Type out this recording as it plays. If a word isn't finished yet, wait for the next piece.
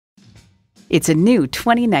It's a new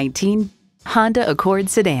 2019 Honda Accord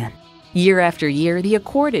Sedan. Year after year, the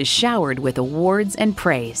Accord is showered with awards and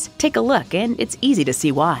praise. Take a look and it's easy to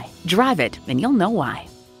see why. Drive it and you'll know why.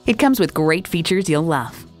 It comes with great features you'll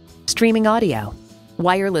love. Streaming audio,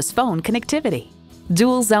 wireless phone connectivity,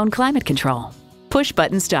 dual zone climate control, push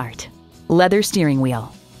button start, leather steering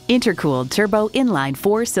wheel, intercooled turbo inline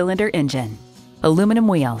 4-cylinder engine, aluminum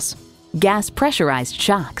wheels, gas pressurized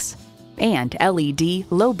shocks, and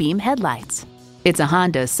LED low beam headlights. It's a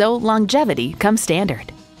Honda, so longevity comes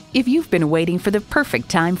standard. If you've been waiting for the perfect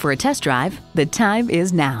time for a test drive, the time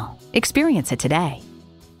is now. Experience it today.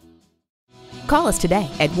 Call us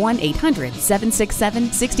today at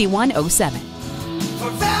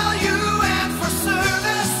 1-800-767-6107.